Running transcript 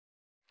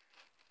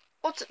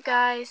What's up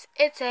guys,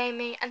 it's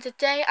Amy and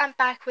today I'm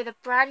back with a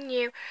brand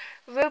new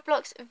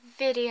Roblox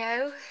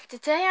video.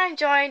 Today I'm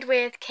joined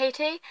with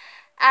Katie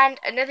and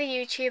another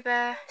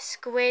YouTuber,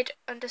 Squid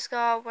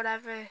underscore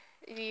whatever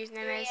the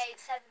username is.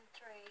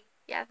 3873.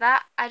 Yeah,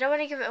 that. I don't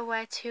want to give it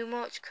away too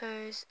much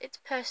because it's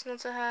personal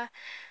to her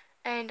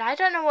and I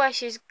don't know where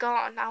she's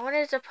gone. I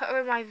wanted to put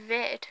her in my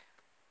vid.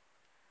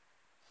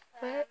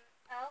 I'll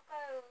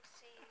go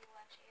see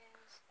where she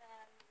is.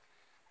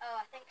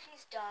 I think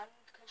she's done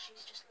because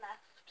she's just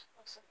left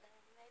or something.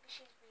 Maybe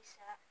she's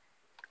reset.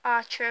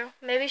 Ah, true.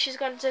 Maybe she's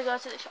going to go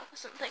to the shop or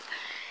something.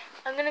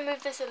 I'm going to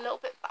move this a little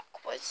bit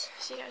backwards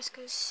so you guys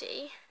can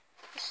see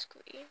the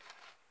screen.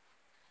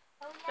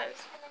 Oh yeah,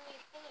 it's been a new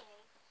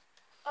thingy.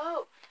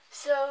 Oh,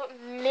 so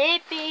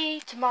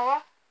maybe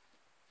tomorrow,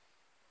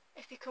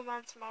 if you come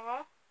around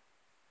tomorrow,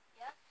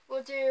 yeah,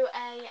 we'll do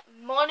a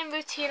morning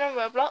routine on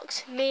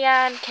Roblox. Me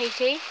and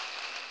Katie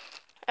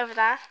over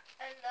there.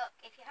 And look,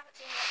 if you haven't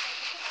seen it,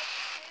 you can make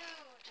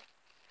food,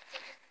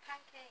 such as the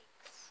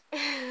pancakes.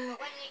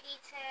 But when you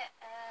eat it,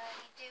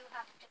 you do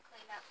have to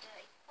clean out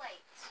dirty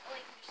plates, or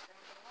you can just throw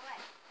them away.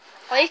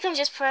 Or you can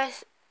just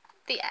press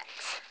the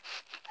X.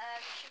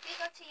 Should we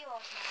go to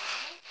yours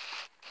now?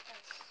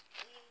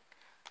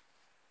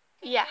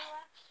 Yeah.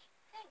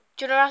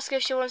 Do you want to ask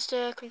if she wants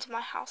to come to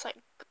my house,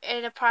 like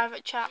in a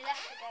private chat? She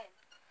left the game.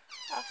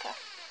 Okay.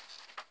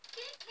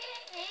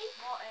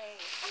 What?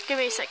 Give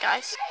me a sec,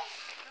 guys.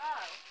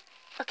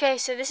 No. Okay,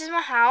 so this is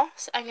my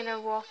house. I'm gonna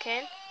walk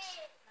in.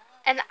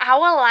 An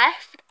hour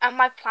left, and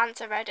my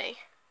plants are ready.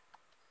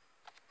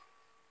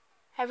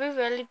 Have we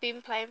really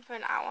been playing for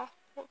an hour?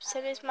 Oops,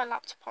 there is my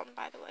laptop on,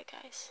 by the way,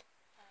 guys.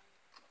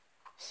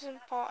 This is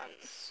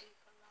important.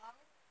 Super long,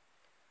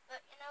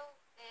 but you know,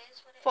 it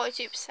is what it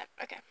is.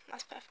 42%. Okay,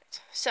 that's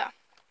perfect. So,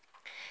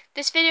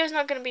 this video is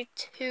not going to be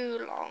too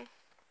long.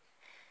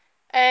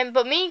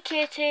 But me and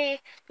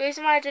Katie, the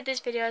reason why I did this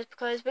video is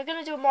because we're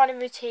going to do a morning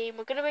routine.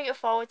 We're going to bring it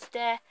forward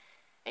today.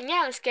 And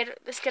yeah, let's get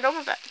on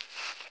with it.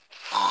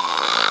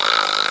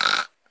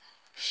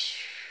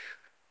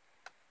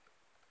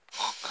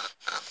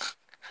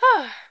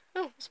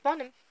 Oh, it's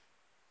morning.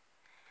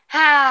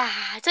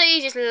 Don't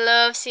you just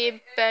love seeing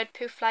bird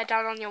poo fly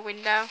down on your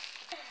window?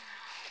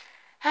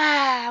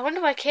 I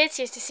wonder why kids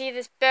used to see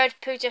this bird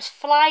poo just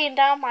flying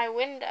down my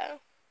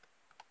window.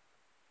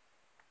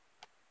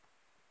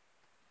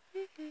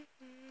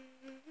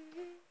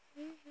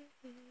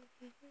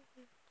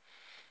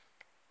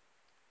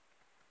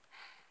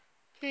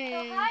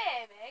 Oh, hi,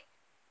 Amy.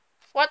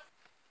 What?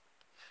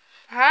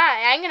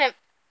 Hi, I'm gonna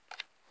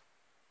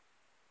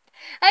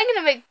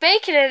make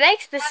bacon and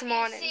eggs this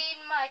morning. Have you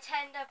seen my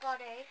tender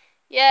body?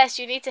 Yes,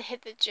 you need to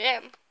hit the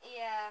gym.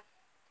 Yeah.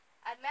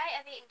 I might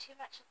have eaten too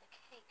much of the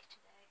cake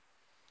today.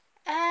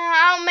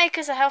 I'll make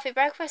us a healthy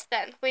breakfast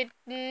then. We're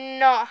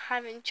not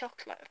having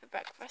chocolate for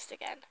breakfast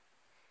again.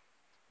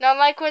 Not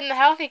like when the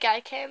healthy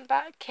guy came.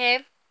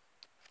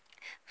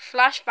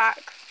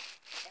 Flashback.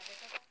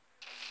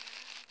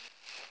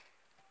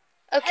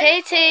 Oh,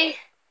 Katie,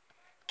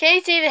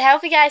 the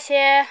healthy guy's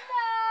here. No!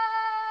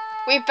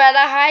 We better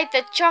hide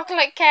the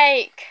chocolate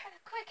cake.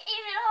 Quick,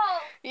 eat it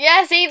all.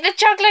 Yes, eat the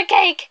chocolate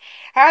cake.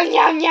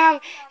 Yum, yum.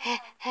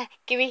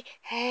 Gimme.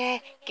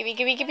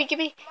 Gimme.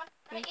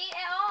 Come on, eat it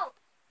all.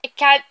 I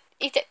can't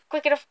eat it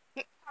quick enough.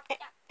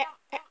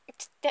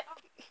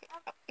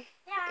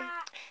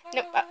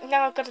 No,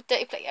 now I've got a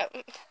dirty plate.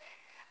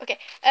 Okay.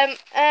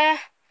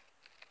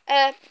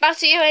 Back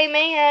to you,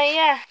 Amy.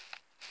 Yeah.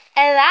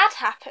 That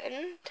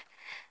happened.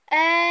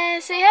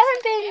 So you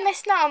haven't been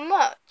missing out on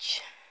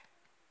much.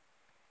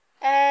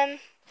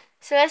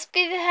 So let's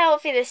be the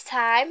healthy this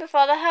time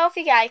before the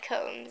healthy guy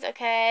comes,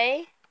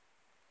 okay?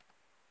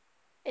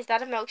 Is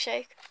that a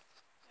milkshake?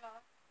 No.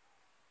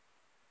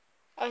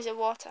 Or is it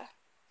water?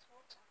 It's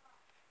water.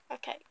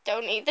 Okay,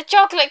 don't eat the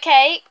chocolate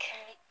cake.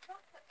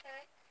 Chocolate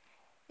cake.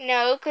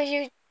 No, because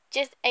you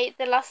just ate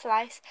the last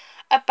slice.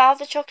 About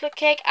the chocolate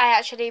cake, I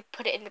actually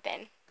put it in the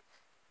bin.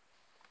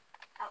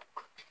 Oh.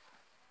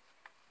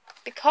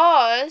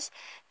 Because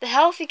the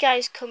healthy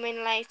guys come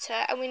in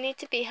later and we need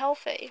to be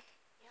healthy.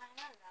 Yeah, I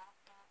know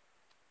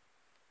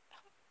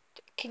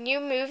that. Can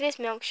you move this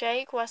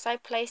milkshake whilst I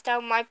place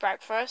down my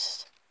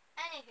breakfast?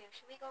 Anywho,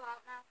 should we go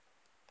out now?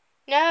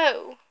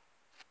 No.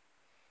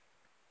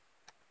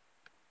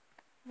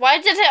 Why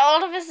did it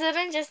all of a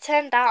sudden just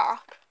turn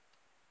dark?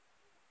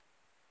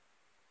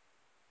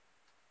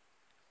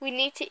 We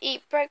need to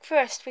eat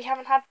breakfast. We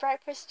haven't had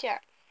breakfast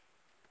yet.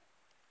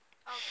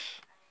 Okay.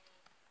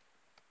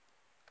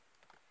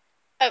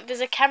 Oh,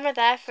 there's a camera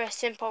there for a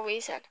simple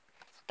reason.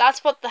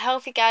 That's what the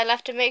healthy guy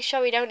left to make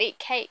sure we don't eat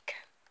cake.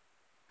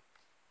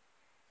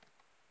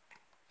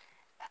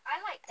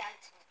 I like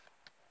dancing.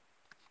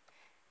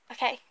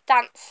 Okay,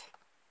 dance.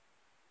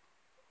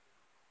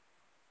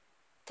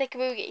 Take a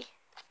boogie.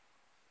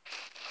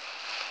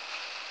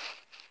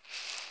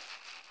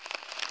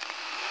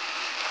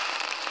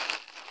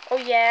 Oh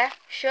yeah,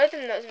 show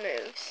them those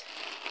moves.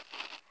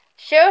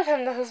 Show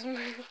them those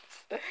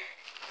moves. Okay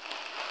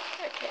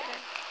then.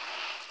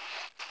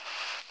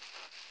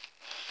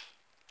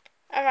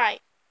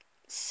 Alright,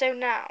 So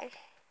now,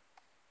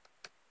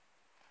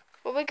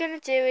 what we're going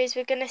to do is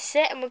we're going to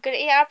sit and we're going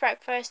to eat our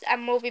breakfast,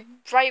 and we'll be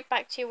right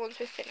back to you once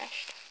we've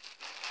finished.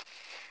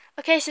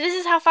 Okay, so this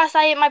is how fast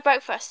I eat my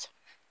breakfast.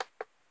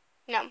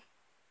 No.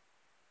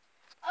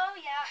 Oh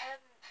yeah,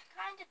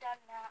 kinda done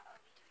now.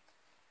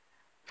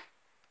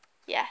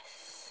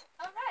 Yes.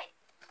 Alright,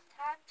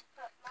 time to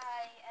put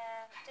my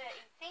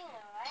dirty thing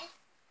away.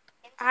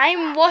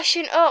 I'm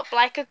washing up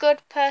like a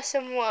good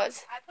person would.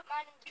 I put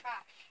mine in the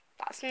trash.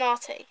 That's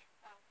naughty.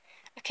 Oh.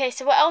 Okay,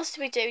 so what else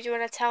do we do? Do you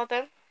want to tell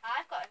them?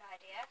 I've got an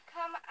idea.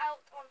 Come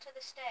out onto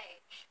the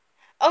stage.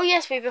 Oh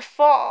yes, we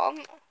perform.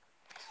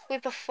 We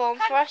perform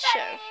for our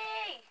show.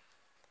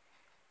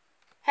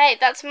 Hey,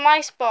 that's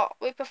my spot.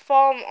 We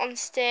perform on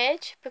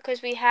stage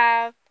because we're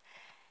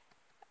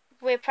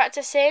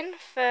practicing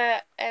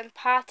for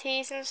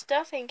parties and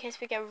stuff in case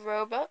we get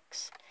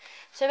Robux.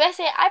 So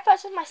basically, I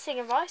practice my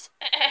singing voice.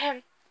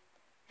 Hello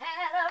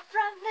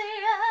from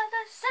the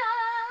other side.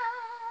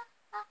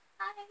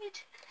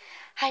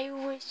 I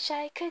wish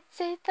I could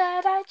say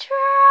that I tried.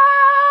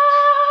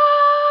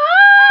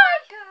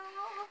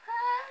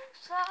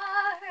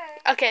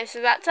 Okay,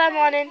 so that's our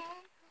morning.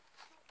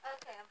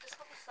 Okay, I've just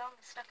got the song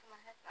stuck in my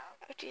head now.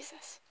 Oh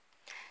Jesus.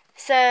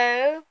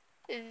 So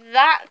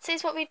that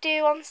is what we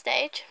do on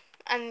stage,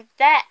 and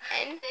then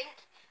I think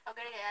I'm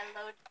gonna get a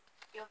load.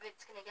 Your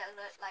vid's gonna get a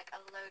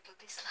load of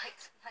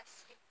dislikes when I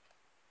sing.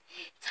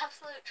 It's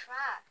absolute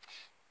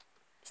trash.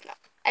 It's not.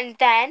 And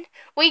then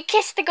we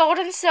kiss the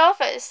golden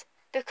sofas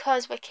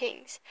because we're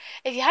kings.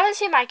 If you haven't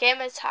seen my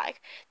gamer tag,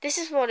 this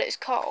is what it's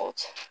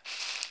called.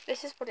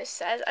 This is what it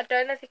says. I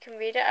don't know if you can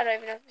read it. I don't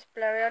even know if it's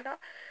blurry or not.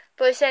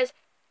 But it says,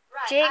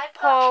 right, Jake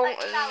Paul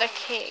the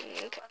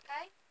King.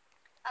 Okay?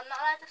 I'm not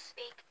allowed to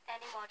speak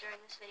anymore during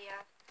this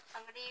video.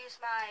 I'm going to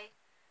use my,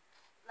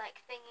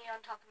 thingy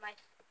on top of my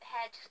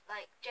head,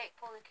 Jake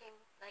Paul the King,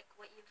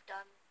 what you've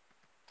done,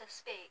 to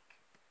speak.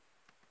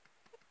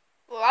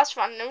 Well, that's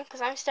random,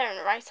 because I'm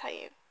staring right at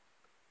you.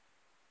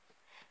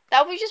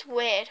 That would be just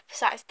weird.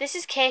 Besides, this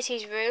is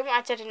Katie's room.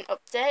 I did an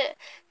update.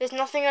 There's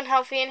nothing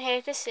unhealthy in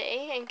here to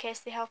see, in case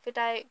the healthy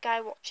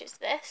guy watches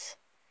this.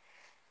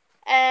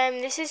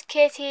 This is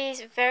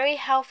Katie's very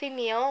healthy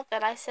meal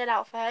that I set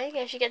out for her, in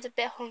case she gets a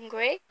bit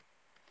hungry.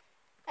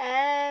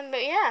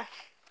 But yeah.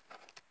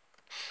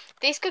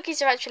 These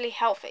cookies are actually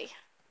healthy.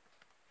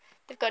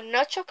 They've got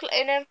no chocolate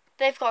in them.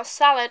 They've got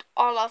salad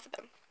all over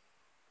them.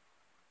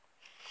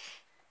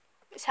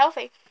 It's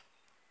healthy.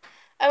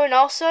 Oh, and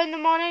also in the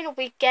morning,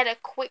 we get a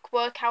quick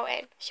workout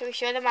in. Shall we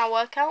show them our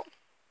workout?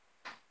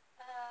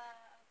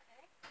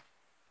 Okay.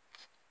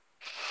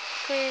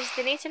 Because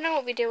they need to know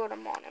what we do in the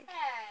morning.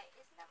 Hey,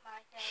 isn't that my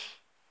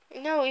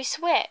day? No, we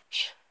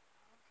switch.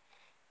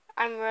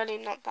 I'm really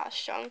not that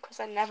strong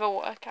because I never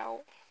work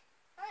out.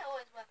 I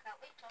always work out.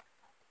 What are you talking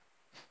about?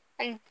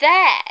 And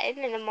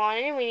then, in the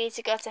morning, we need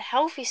to go to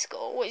healthy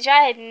school, which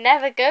I had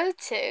never go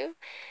to.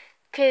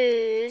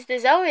 Because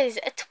there's always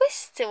a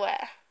twist to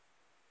it.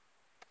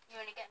 You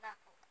only get an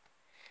apple.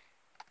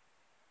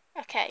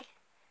 Okay,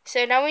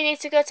 so now we need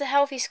to go to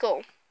healthy school.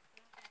 Okay.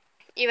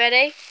 You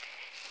ready?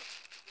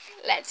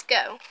 Let's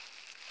go.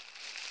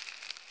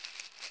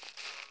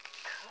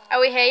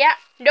 Are we here yet?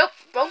 Nope,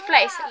 wrong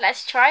place.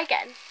 Let's try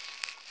again.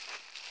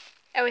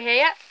 Are we here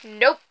yet?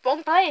 Nope,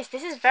 wrong place.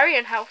 This is very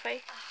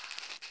unhealthy.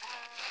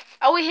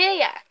 Are we here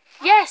yet?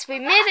 Yes, we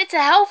made it to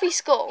healthy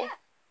school. Yeah.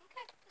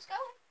 Okay, let's go.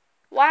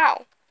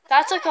 Wow,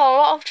 that took a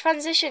lot of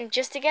transition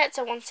just to get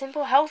to one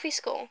simple healthy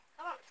school.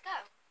 Come on, let's go.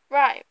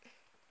 Right.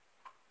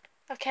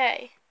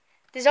 Okay.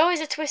 There's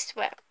always a twist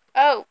to it.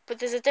 Oh, but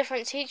there's a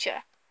different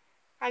teacher.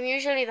 I'm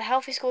usually the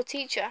healthy school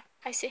teacher.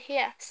 I sit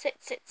here. Sit,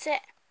 sit,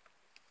 sit.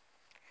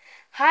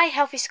 Hi,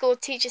 healthy school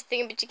teacher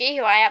thingamajiggy,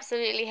 who I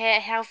absolutely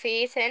hate healthy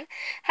eating.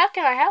 How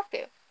can I help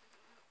you?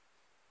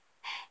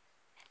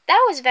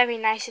 That was very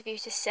nice of you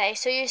to say.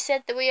 So you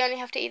said that we only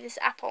have to eat this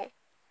apple?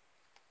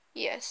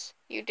 Yes,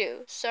 you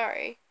do.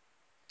 Sorry.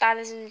 That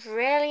is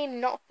really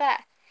not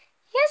fair.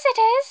 Yes, it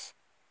is.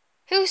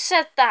 Who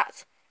said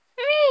that?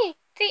 Me,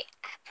 the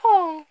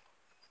apple.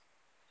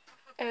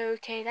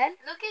 Okay then.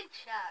 Look in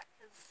chat,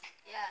 because,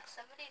 yeah,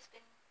 somebody's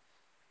been...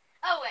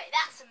 Oh, wait,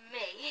 that's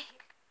me.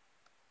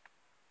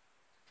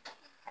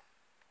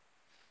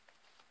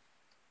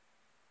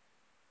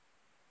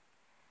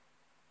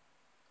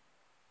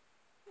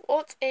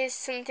 What is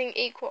something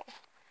equal?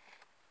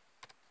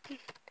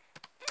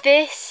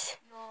 This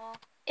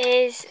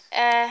is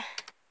a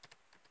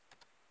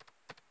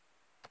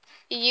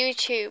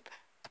YouTube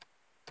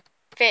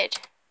vid.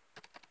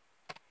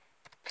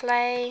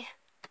 Play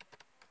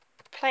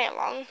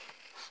along.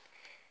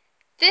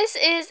 This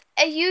is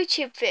a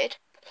YouTube vid.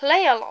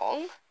 Play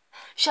along.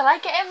 Shall I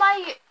get in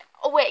my...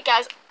 Oh wait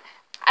guys,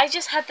 I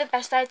just had the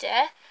best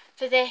idea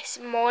for this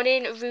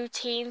morning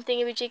routine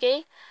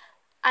thingamajiggy.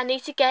 I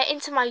need to get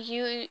into my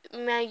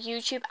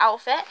YouTube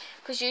outfit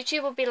because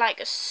YouTube will be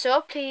like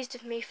so pleased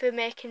with me for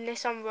making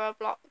this on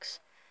Roblox.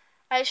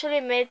 I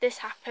actually made this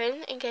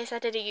happen in case I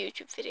did a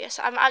YouTube video,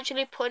 so I'm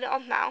actually putting it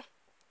on now.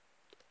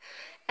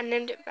 I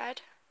named it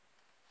Red.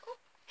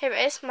 Here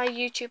it is, my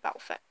YouTube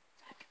outfit.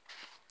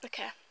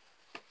 Okay.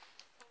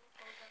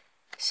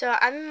 So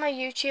I'm in my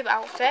YouTube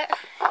outfit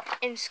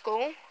in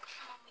school.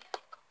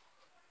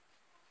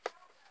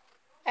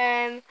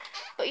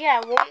 But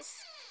yeah,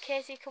 once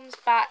Katie comes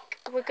back,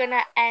 we're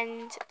gonna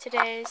end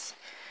today's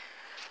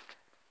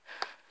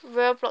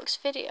Roblox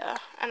video,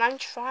 and I'm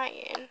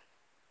trying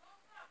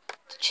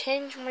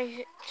to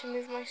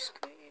move my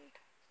screen.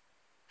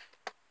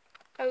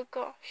 Oh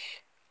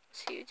gosh,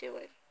 what's you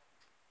doing?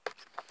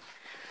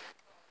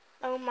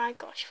 Oh my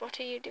gosh, what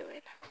are you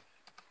doing?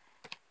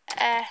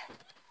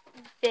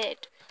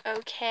 Vid,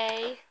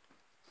 okay.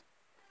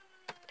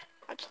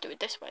 I'll just do it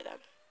this way then.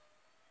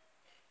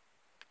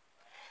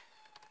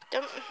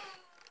 Don't.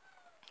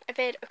 A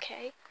vid,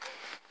 okay.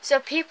 So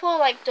people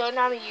like don't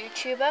know I'm a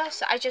YouTuber,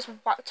 so I just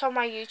whacked on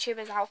my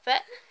YouTuber's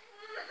outfit.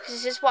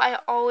 Because this is what I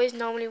always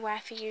normally wear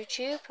for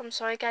YouTube. I'm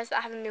sorry guys that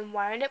I haven't been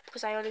wearing it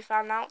because I only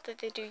found out that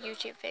they do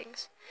YouTube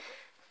things.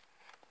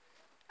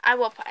 I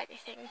won't put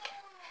anything.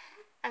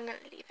 I'm going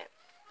to leave it.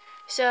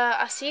 So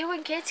I'll see you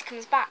when Katie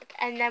comes back.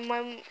 And then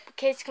when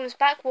Katie comes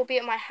back, we'll be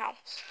at my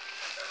house.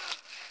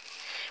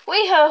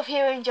 We hope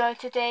you enjoyed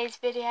today's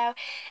video.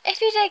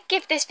 If you did,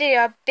 give this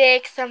video a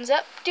big thumbs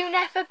up. Do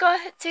not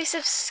forget to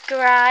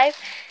subscribe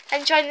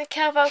and join the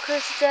cowbell crew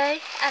today.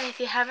 And if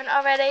you haven't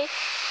already,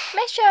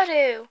 make sure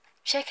to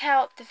check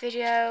out the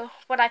video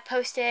what I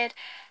posted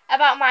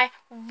about my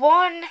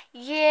 1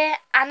 year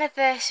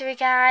anniversary,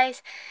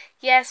 guys.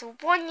 Yes,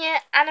 1 year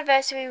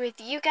anniversary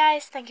with you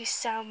guys. Thank you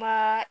so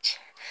much.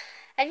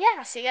 And yeah,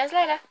 I'll see you guys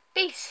later.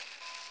 Peace.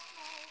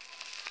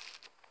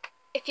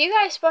 If you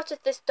guys spotted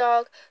this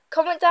dog,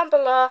 comment down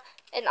below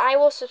and I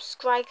will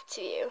subscribe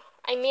to you.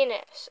 I mean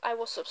it. I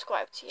will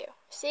subscribe to you.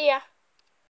 See ya.